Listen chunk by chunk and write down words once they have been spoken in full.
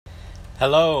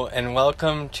Hello and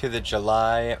welcome to the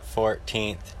July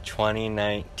 14th,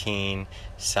 2019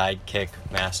 Sidekick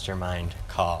Mastermind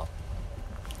call.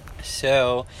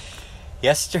 So,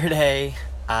 yesterday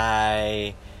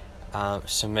I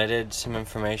submitted some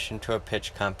information to a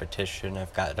pitch competition.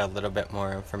 I've got a little bit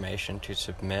more information to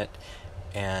submit,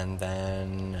 and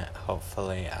then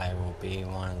hopefully I will be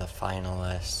one of the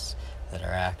finalists that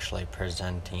are actually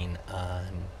presenting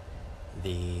on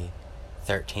the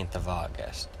 13th of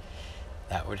August.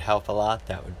 That would help a lot.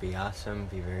 That would be awesome.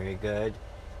 Be very good.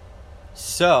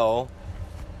 So,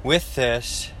 with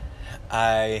this,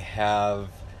 I have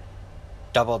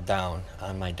doubled down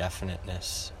on my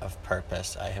definiteness of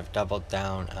purpose. I have doubled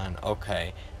down on,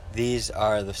 okay, these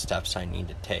are the steps I need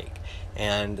to take.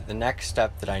 And the next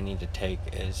step that I need to take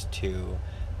is to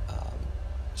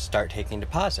start taking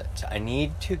deposits. I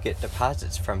need to get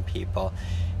deposits from people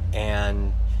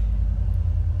and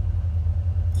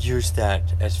use that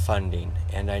as funding,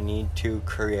 and I need to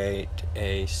create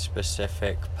a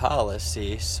specific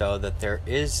policy so that there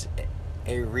is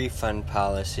a refund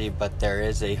policy, but there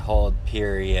is a hold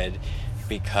period,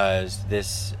 because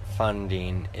this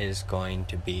funding is going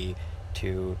to be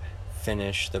to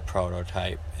finish the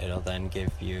prototype. It'll then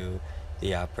give you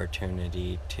the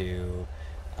opportunity to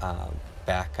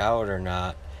back out or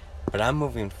not. But I'm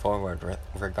moving forward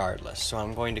regardless, so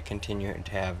I'm going to continue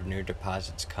to have new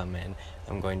deposits come in.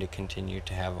 I'm going to continue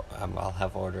to have, I'll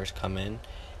have orders come in,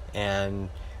 and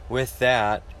with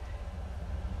that,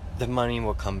 the money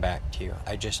will come back to you.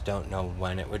 I just don't know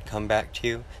when it would come back to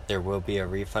you. There will be a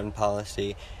refund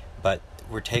policy, but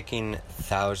we're taking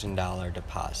 $1,000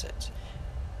 deposits.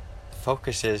 The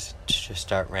focus is to just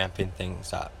start ramping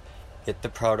things up. Get the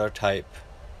prototype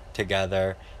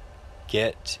together,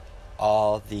 get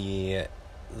all the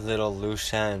little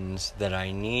loose ends that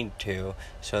I need to,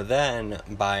 so then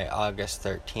by August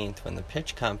 13th, when the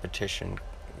pitch competition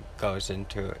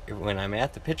when I'm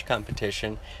at the pitch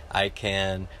competition, I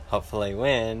can hopefully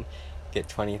win, get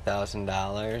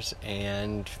 $20,000,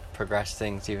 and progress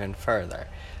things even further.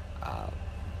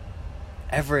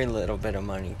 Every little bit of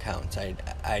money counts.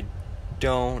 I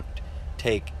don't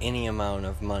take any amount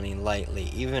of money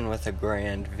lightly, even with a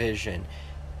grand vision.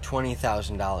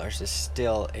 $20,000 is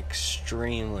still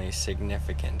extremely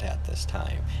significant at this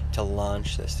time to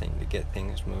launch this thing, to get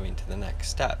things moving to the next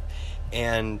step.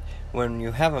 And when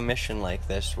you have a mission like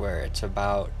this, where it's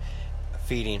about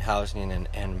feeding, housing,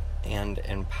 and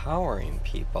empowering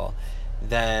people,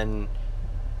 then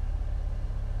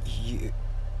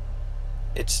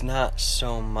it's not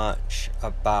so much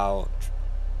about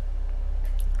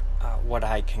what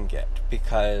I can get,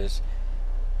 because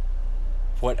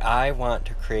what I want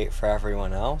to create for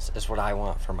everyone else is what I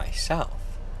want for myself.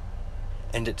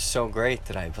 And it's so great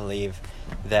that I believe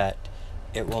that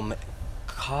it will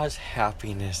cause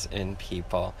happiness in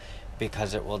people,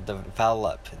 because it will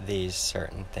develop these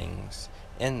certain things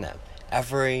in them.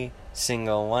 Every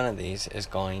single one of these is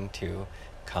going to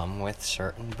come with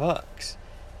certain books.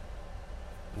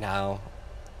 Now,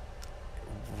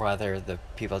 whether the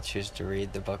people choose to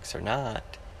read the books or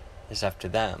not is up to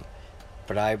them.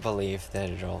 But I believe that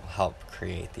it'll help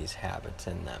create these habits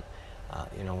in them.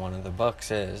 One of the books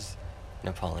is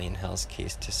Napoleon Hill's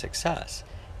Keys to Success.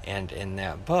 And in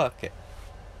that book,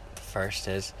 the first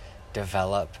is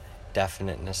develop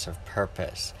definiteness of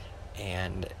purpose.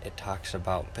 And it talks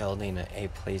about building a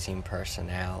pleasing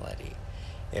personality.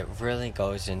 It really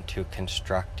goes into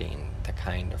constructing the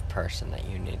kind of person that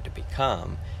you need to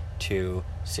become to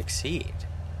succeed.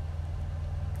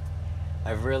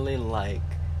 I really like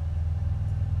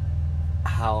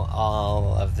how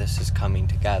all of this is coming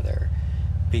together,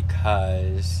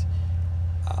 because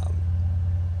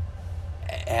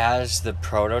as the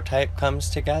prototype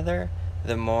comes together,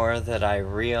 the more that I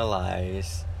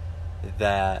realize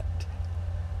that,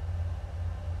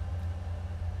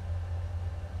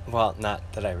 well,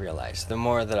 not that I realize, the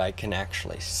more that I can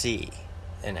actually see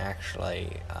and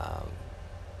actually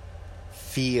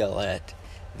feel it,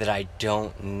 that I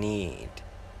don't need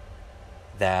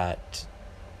that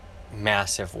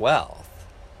massive wealth,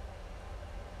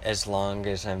 as long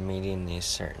as I'm meeting these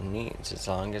certain needs, as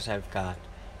long as I've got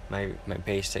my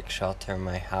basic shelter,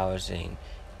 my housing,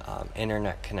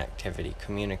 internet connectivity,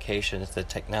 communications, the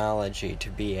technology to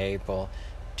be able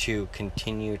to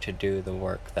continue to do the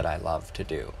work that I love to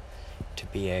do, to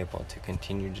be able to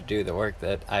continue to do the work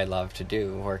that I love to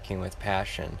do, working with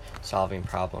passion, solving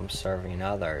problems, serving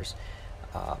others,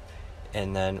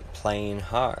 and then playing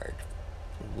hard,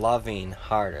 loving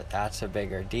harder. That's a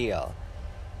bigger deal.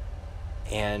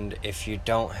 And if you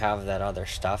don't have that other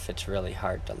stuff, it's really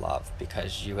hard to love,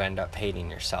 because you end up hating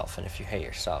yourself. And if you hate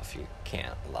yourself, you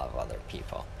can't love other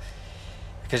people.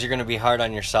 Because you're going to be hard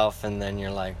on yourself, and then you're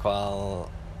like,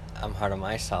 well, I'm hard on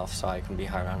myself, so I can be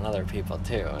hard on other people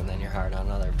too. And then you're hard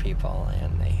on other people,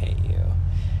 and they hate you,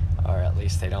 or at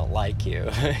least they don't like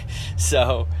you.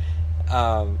 So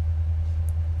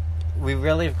we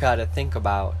really have got to think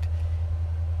about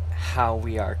how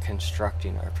we are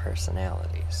constructing our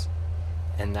personalities.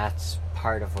 And that's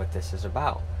part of what this is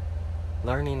about.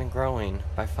 Learning and growing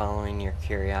by following your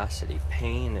curiosity,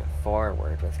 paying it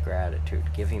forward with gratitude,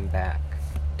 giving back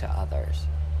to others.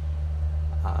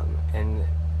 And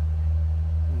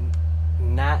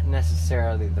not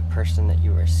necessarily the person that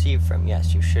you receive from.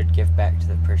 Yes, you should give back to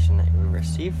the person that you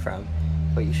receive from,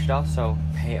 but you should also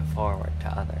pay it forward to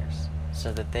others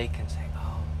so that they can say,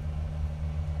 oh,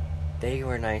 they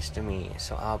were nice to me,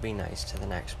 so I'll be nice to the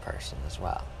next person as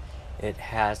well. It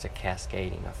has a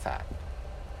cascading effect.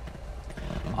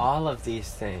 All of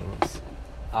these things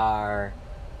are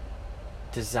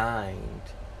designed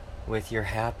with your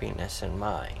happiness in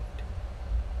mind.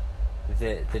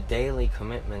 The daily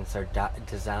commitments are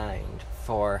designed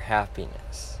for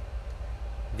happiness.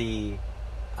 They're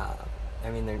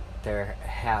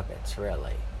habits,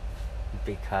 really,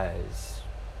 because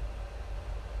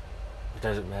it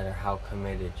doesn't matter how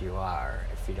committed you are.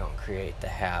 If you don't create the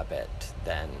habit,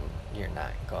 then you're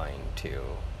not going to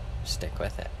stick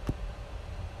with it.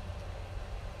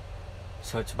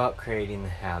 So it's about creating the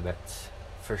habits,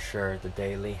 for sure, the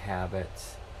daily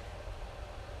habits.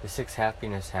 The 6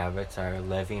 happiness habits are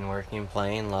living, working,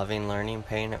 playing, loving, learning,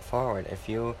 paying it forward. If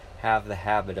you have the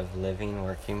habit of living,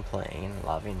 working, playing,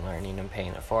 loving, learning, and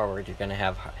paying it forward, you're going to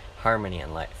have harmony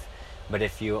in life. But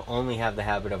if you only have the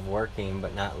habit of working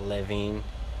but not living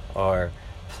or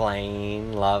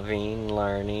playing, loving,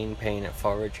 learning, paying it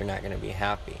forward, you're not going to be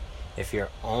happy. If you're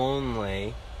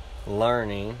only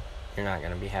learning, you're not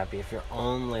going to be happy. If you're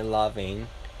only loving,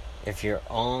 if you're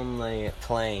only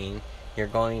playing, you're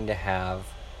going to have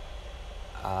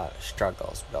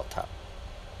struggles built up.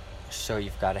 So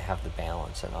you've got to have the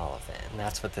balance in all of it. And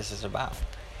that's what this is about.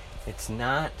 It's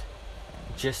not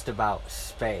just about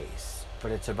space,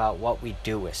 but it's about what we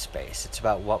do with space. It's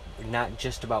about not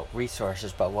just about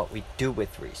resources, but what we do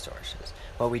with resources.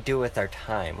 What we do with our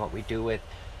time. What we do with...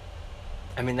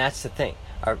 that's the thing.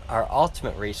 Our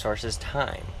ultimate resource is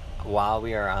time while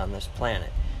we are on this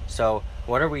planet. So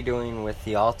what are we doing with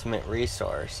the ultimate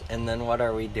resource? And then what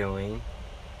are we doing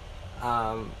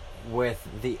with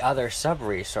the other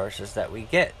sub-resources that we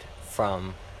get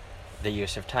from the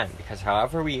use of time? Because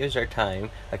however we use our time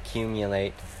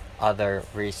accumulate other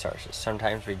resources.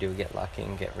 Sometimes we do get lucky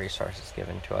and get resources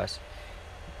given to us.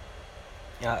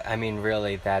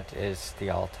 Really, that is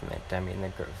the ultimate.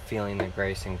 Feeling the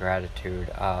grace and gratitude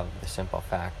of the simple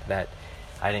fact that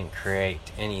I didn't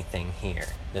create anything here.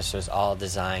 This was all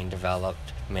designed,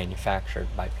 developed, manufactured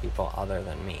by people other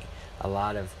than me. A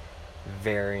lot of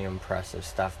very impressive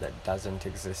stuff that doesn't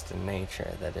exist in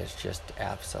nature that is just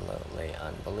absolutely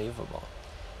unbelievable.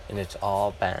 And it's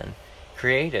all been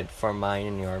created for mine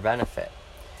and your benefit.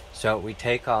 So we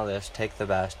take all this, take the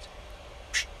best,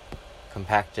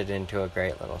 compact it into a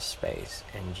great little space,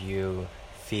 and you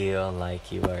feel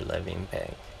like you are living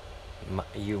big.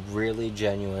 You really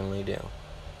genuinely do.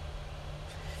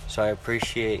 So I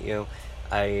appreciate you.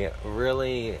 I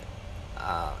really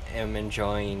am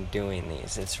enjoying doing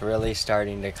these. It's really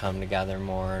starting to come together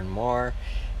more and more.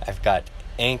 I've got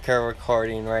Anchor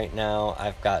recording right now.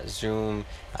 I've got Zoom.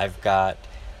 I've got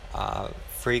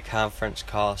free conference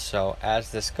calls. So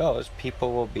as this goes,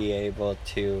 people will be able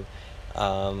to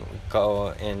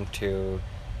go into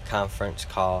conference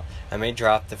call. I may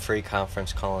drop the free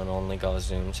conference call and only go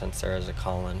Zoom since there is a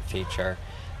call-in feature.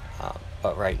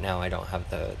 But right now I don't have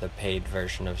the paid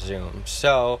version of Zoom.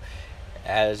 So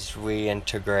as we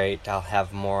integrate, I'll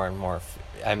have more and more.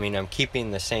 I'm keeping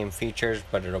the same features,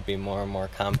 but it'll be more and more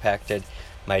compacted.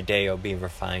 My day will be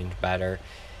refined better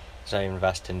as I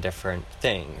invest in different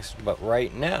things. But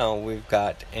right now we've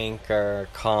got Anchor,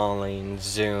 calling,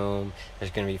 Zoom. There's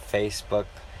going to be Facebook,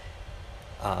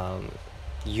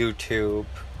 YouTube.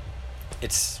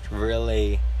 It's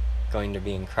really going to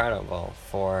be incredible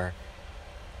for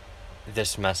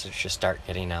this message to start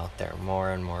getting out there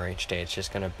more and more each day. It's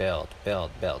just going to build.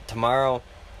 Tomorrow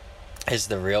is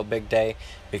the real big day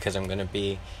because I'm going to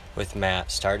be with Matt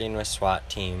starting with SWAT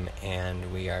team,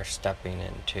 and we are stepping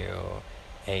into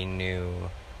a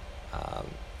new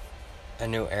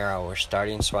era. We're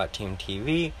starting SWAT team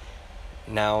TV.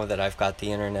 Now that I've got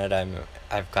the internet,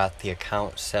 I've got the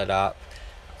account set up.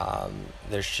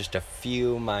 There's just a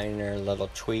few minor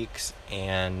little tweaks,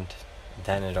 and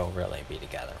then it'll really be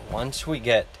together. Once we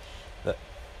get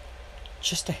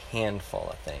just a handful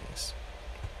of things,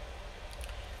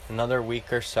 another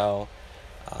week or so,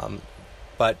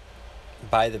 But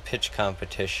by the pitch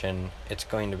competition, it's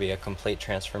going to be a complete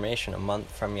transformation. A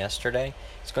month from yesterday,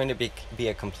 it's going to be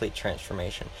a complete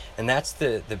transformation. And that's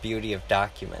the beauty of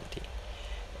documenting.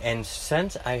 And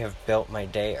since I have built my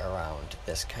day around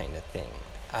this kind of thing,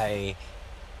 I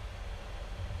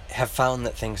have found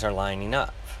that things are lining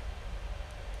up.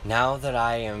 Now that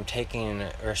I am taking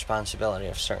responsibility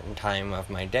of a certain time of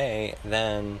my day,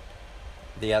 then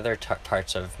the other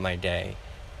parts of my day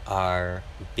are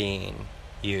being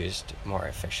used more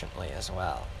efficiently as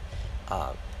well.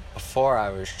 Before I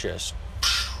was just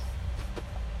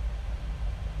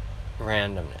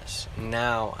randomness.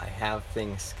 Now I have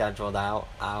things scheduled out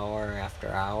hour after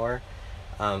hour.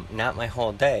 Not my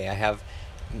whole day. I have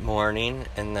morning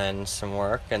and then some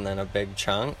work and then a big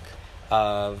chunk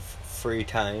of free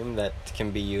time that can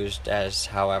be used as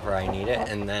however I need it,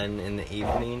 and then in the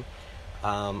evening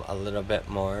a little bit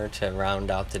more to round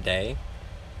out the day.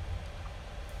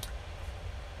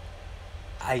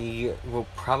 I will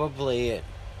probably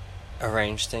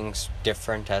arrange things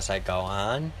different as I go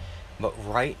on, but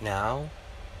right now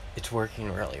it's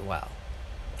working really well.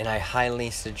 And I highly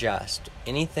suggest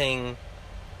anything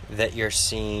that you're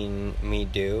seeing me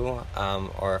do,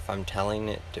 or if I'm telling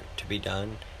it to be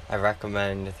done, I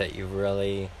recommend that you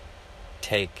really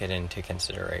take it into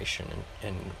consideration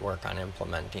and work on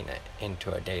implementing it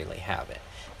into a daily habit.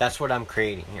 That's what I'm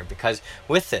creating here, because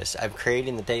with this, I'm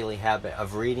creating the daily habit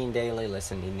of reading daily,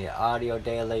 listening to audio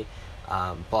daily,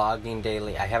 blogging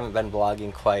daily. I haven't been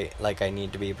blogging quite like I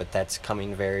need to be, but that's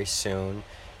coming very soon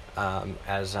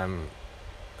as I'm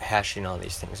hashing all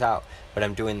these things out. But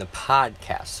I'm doing the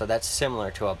podcast, so that's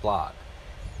similar to a blog.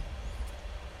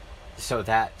 So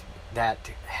that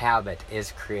habit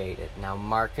is created. Now,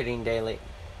 marketing daily,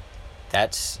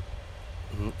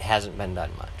 hasn't been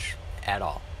done much at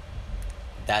all.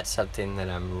 That's something that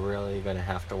I'm really going to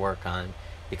have to work on,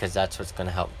 because that's what's going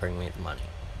to help bring me the money.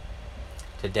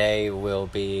 Today will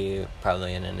be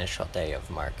probably an initial day of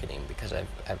marketing, because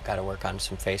I've got to work on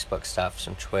some Facebook stuff,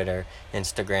 some Twitter,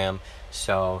 Instagram.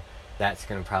 So that's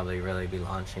going to probably really be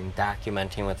launching,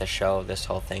 documenting with the show, this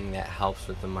whole thing that helps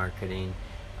with the marketing,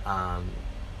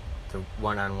 the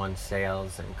one-on-one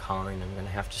sales and calling. I'm going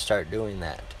to have to start doing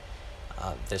that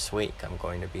this week. I'm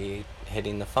going to be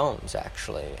hitting the phones,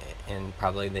 actually, in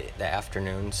probably the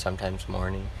afternoon, sometimes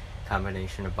morning,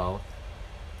 combination of both.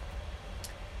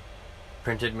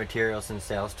 Printed materials and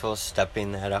sales tools,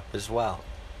 stepping that up as well.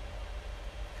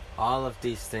 All of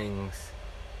these things,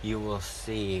 you will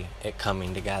see it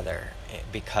coming together,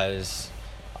 because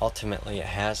ultimately it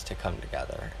has to come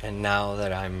together. And now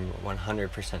that I'm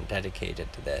 100%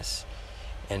 dedicated to this,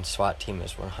 and SWAT team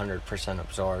is 100%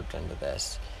 absorbed into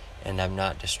this, and I'm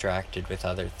not distracted with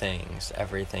other things,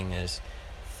 everything is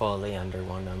fully under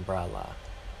one umbrella,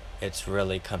 it's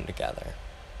really come together.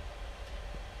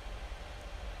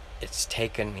 It's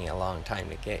taken me a long time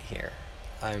to get here.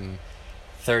 I'm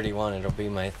 31, it'll be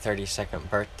my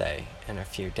 32nd birthday in a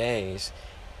few days,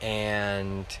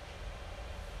 and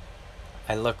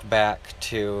I look back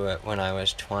to when I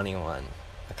was 21,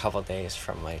 a couple days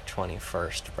from my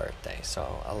 21st birthday,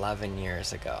 so 11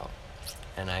 years ago,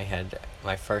 and I had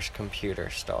my first computer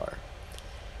store,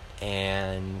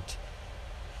 and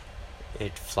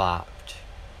it flopped.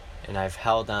 And I've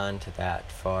held on to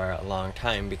that for a long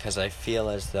time, because I feel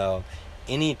as though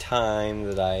any time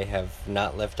that I have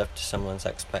not lived up to someone's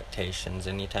expectations,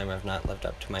 any time I've not lived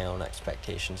up to my own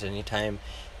expectations, any time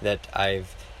that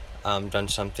I've done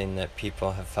something that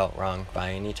people have felt wronged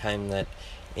by, any time that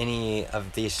any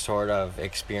of these sort of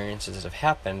experiences have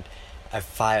happened, I've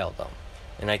filed them.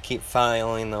 And I keep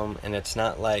filing them, and it's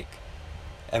not like,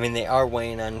 they are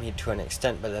weighing on me to an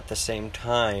extent, but at the same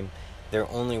time, they're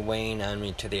only weighing on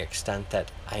me to the extent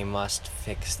that I must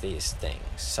fix these things.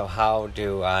 So how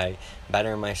do I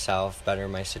better myself, better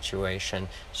my situation,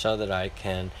 so that I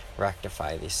can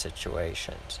rectify these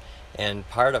situations? And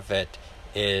part of it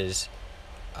is,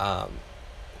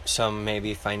 some may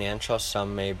be financial,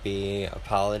 some may be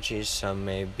apologies, some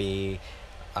may be,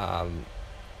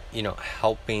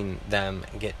 helping them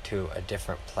get to a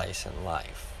different place in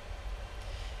life.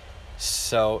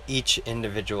 So each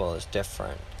individual is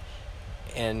different.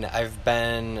 And I've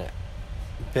been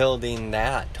building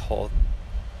that whole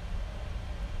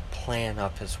plan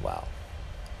up as well,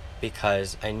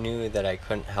 because I knew that I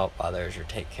couldn't help others or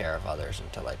take care of others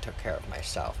until I took care of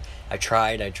myself. I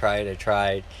tried,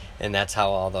 and that's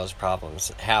how all those problems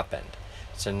happened.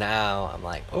 So now I'm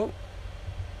like,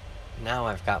 now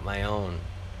I've got my own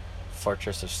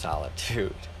fortress of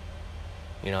solitude.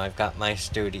 I've got my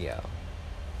studio,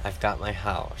 I've got my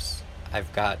house,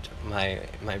 I've got my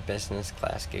business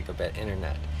class gigabit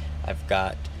internet, I've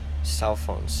got cell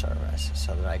phone service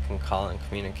so that I can call and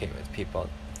communicate with people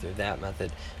through that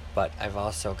method. But I've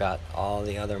also got all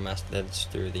the other methods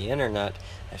through the internet.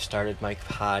 I've started my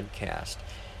podcast.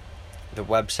 The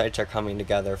websites are coming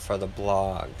together for the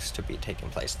blogs to be taking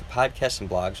place. The podcasts and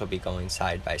blogs will be going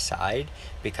side by side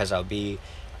because I'll be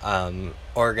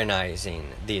organizing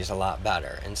these a lot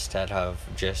better instead of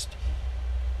just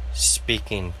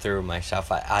speaking through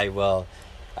myself.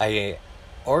 I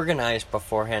organize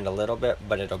beforehand a little bit,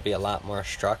 but it'll be a lot more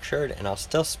structured, and I'll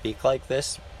still speak like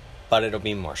this, but it'll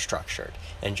be more structured,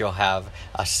 and you'll have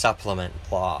a supplement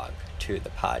blog to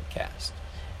the podcast.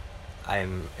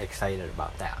 I'm excited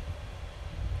about that.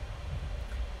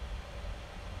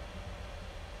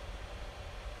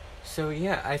 So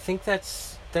yeah, I think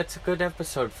that's a good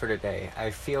episode for today.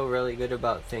 I feel really good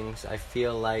about things. I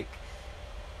feel like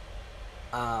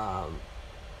all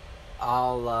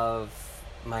of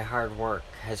my hard work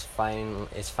is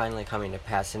finally coming to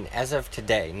pass. And as of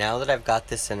today, now that I've got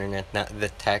this internet,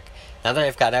 the tech, now that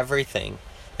I've got everything,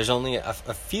 there's only a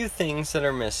few things that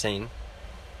are missing.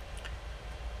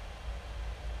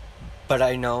 But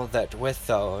I know that with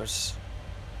those,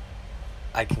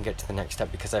 I can get to the next step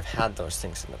because I've had those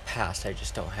things in the past. I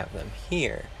just don't have them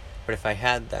here. But if I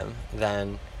had them,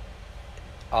 then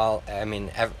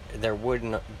there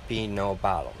would be no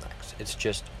bottlenecks. It's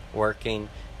just working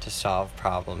to solve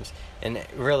problems. And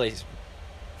really,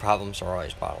 problems are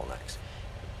always bottlenecks.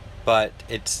 But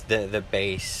it's the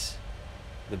base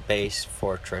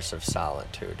fortress of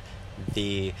solitude.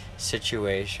 The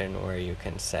situation where you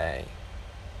can say,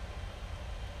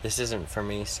 this isn't for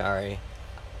me, sorry,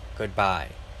 goodbye.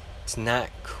 It's not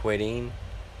quitting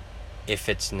if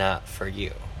it's not for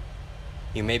you.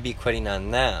 You may be quitting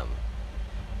on them,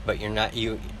 but you're not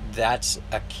you. That's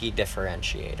a key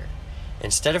differentiator.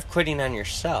 Instead of quitting on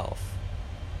yourself,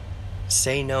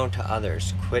 say no to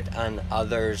others. Quit on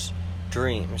others'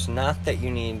 dreams. Not that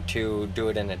you need to do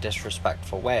it in a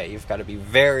disrespectful way. You've got to be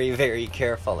very, very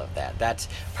careful of that. That's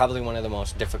probably one of the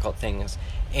most difficult things.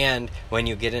 And when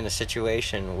you get in a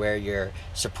situation where you're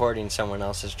supporting someone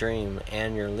else's dream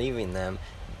and you're leaving them,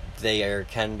 there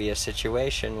can be a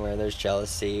situation where there's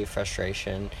jealousy,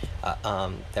 frustration,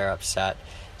 they're upset.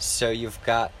 So you've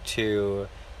got to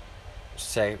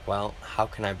say, well, how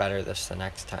can I better this the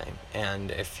next time?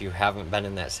 And if you haven't been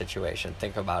in that situation,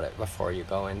 think about it before you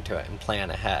go into it and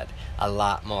plan ahead a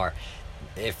lot more.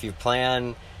 If you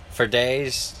plan for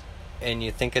days and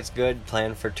you think it's good,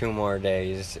 plan for 2 more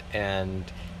days and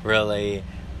really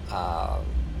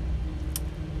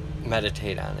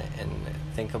meditate on it and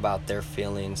think about their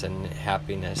feelings and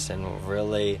happiness and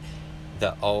really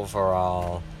the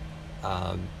overall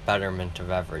betterment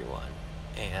of everyone.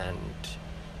 And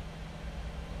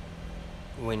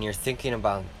when you're thinking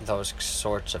about those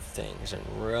sorts of things and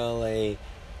really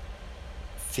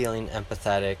feeling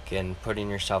empathetic and putting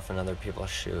yourself in other people's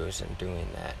shoes and doing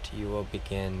that, you will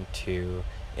begin to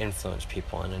influence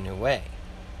people in a new way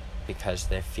because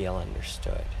they feel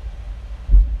understood.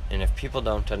 And if people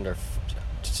don't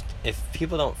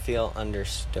feel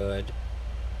understood,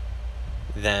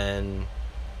 then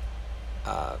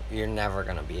you're never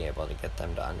going to be able to get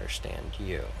them to understand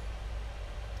you.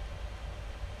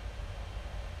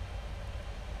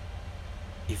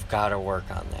 You've got to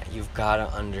work on that. You've got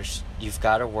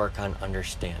to work on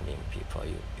understanding people.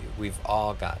 We've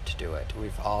all got to do it.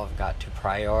 We've all got to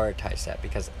prioritize that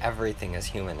because everything is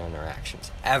human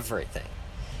interactions. Everything.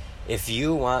 If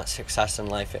you want success in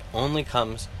life, it only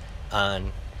comes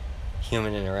on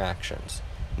human interactions.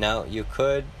 Now, you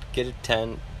could get a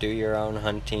tent, do your own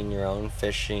hunting, your own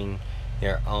fishing,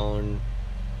 your own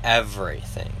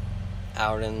everything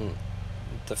out in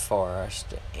the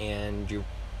forest, and you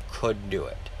could do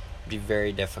it. It'd be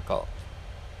very difficult.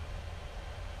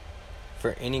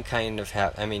 For any kind of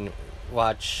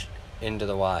watch Into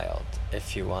the Wild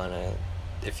if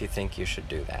you think you should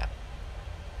do that.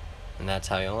 And that's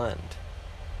how you'll end.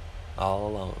 All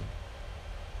alone.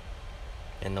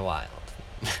 In the wild.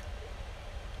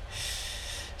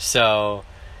 So,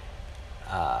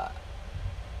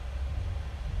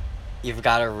 you've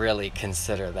got to really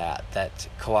consider that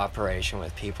cooperation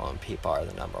with people and people are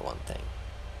the number one thing.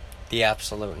 The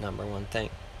absolute number one thing.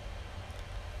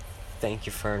 Thank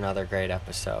you for another great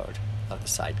episode of the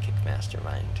Sidekick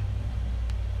Mastermind.